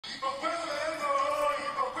I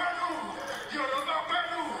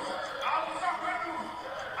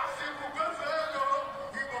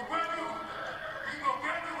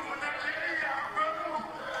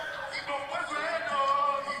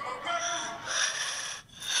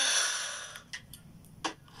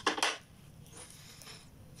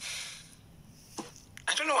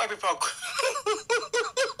don't know why people are...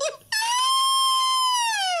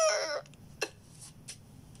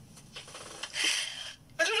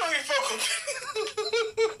 I don't know why people are...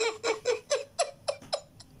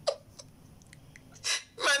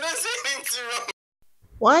 Man, don't say anything wrong.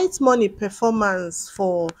 Whitemoney performance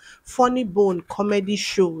for Funny Bone comedy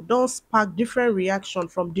show don spark different reaction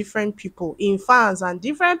from different people in fans and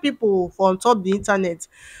different people for on top the internet.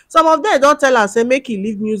 Some of them don tell am say make e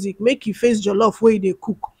leave music, make e face jollof wey e dey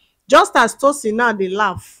cook. Just as Tosin now dey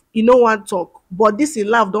laugh, e no wan talk, but dis e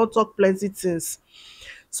laugh don talk plenty things.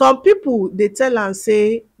 Some people dey tell am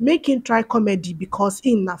say make im try comedy because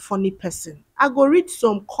im na funny person. I go read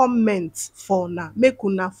some comments for una make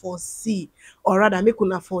una for see, or rather make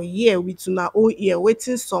una for hear with una own ear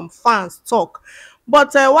wetin some fans talk.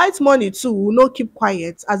 But Whitemoney too no keep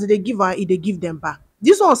quiet, as e dey give am, e dey give them back.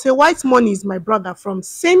 This one say Whitemoney is my brother from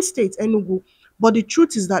same state, Enugu, but the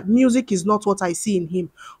truth is that music is not what I see in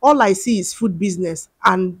him. All I see is food business,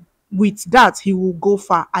 and with that he will go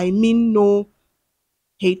far. I mean no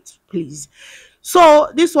hate, please.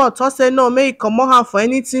 So this one talk say no, make e comot hand for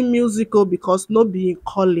anything musical because no be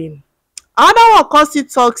calling. Another one come still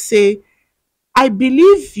talk say I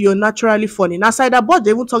believe you're naturally funny. Na Sidebot dey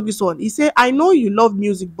even talk this one. He say I know you love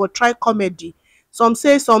music but try comedy. Some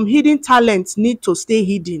say some hidden talents need to stay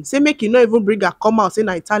hidden. Say make you no even bring her come out say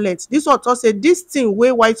na talent. This one talk say this thing wey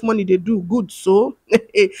Whitemoney dey do good, so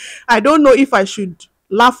I don't know if I should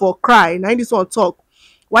laugh or cry. Na this one talk.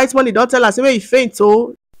 Whitemoney don tell us say make e faint.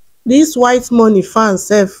 Oh, this Whitemoney fans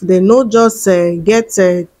sef, they no just get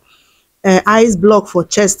ice block for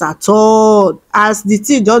chest at all. As the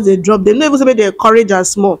thing just dey drop, they no even say make they encourage am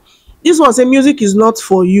small. This one say music is not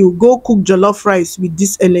for you, go cook jollof rice with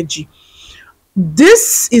this energy.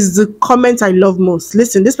 This is the comment I love most.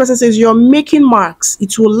 Listen, this person says you're making marks,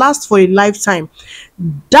 it will last for a lifetime.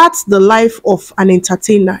 That's the life of an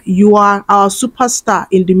entertainer. You are our superstar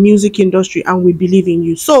in the music industry and we believe in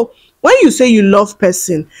you. So when you say you love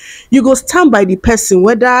person, you go stand by the person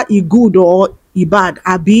whether e good or e bad,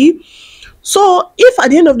 abi. So if at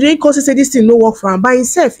the end of the day cause say this thing no work for am by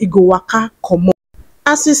himself, e go waka comot.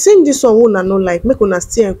 As you sing this one wey una no like, make una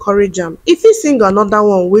still encourage am. If you sing another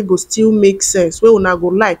one wey go still make sense, wey una go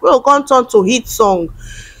like, wey go come turn to hit song,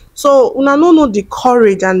 so una no know the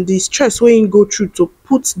courage and the stress wey im go through to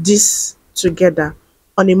put this together.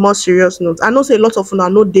 On a more serious note, I know say a lot of una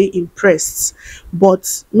no dey impressed,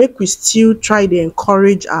 but make we still try to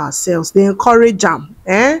encourage ourselves. They encourage am.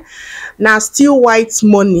 Now still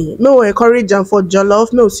Whitemoney. No encourage am for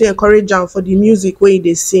jollof. No still encourage am for the music wey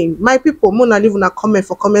they sing. My people, mona leave una comment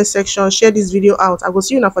for comment section. Share this video out. I will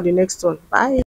see you now for the next one. Bye.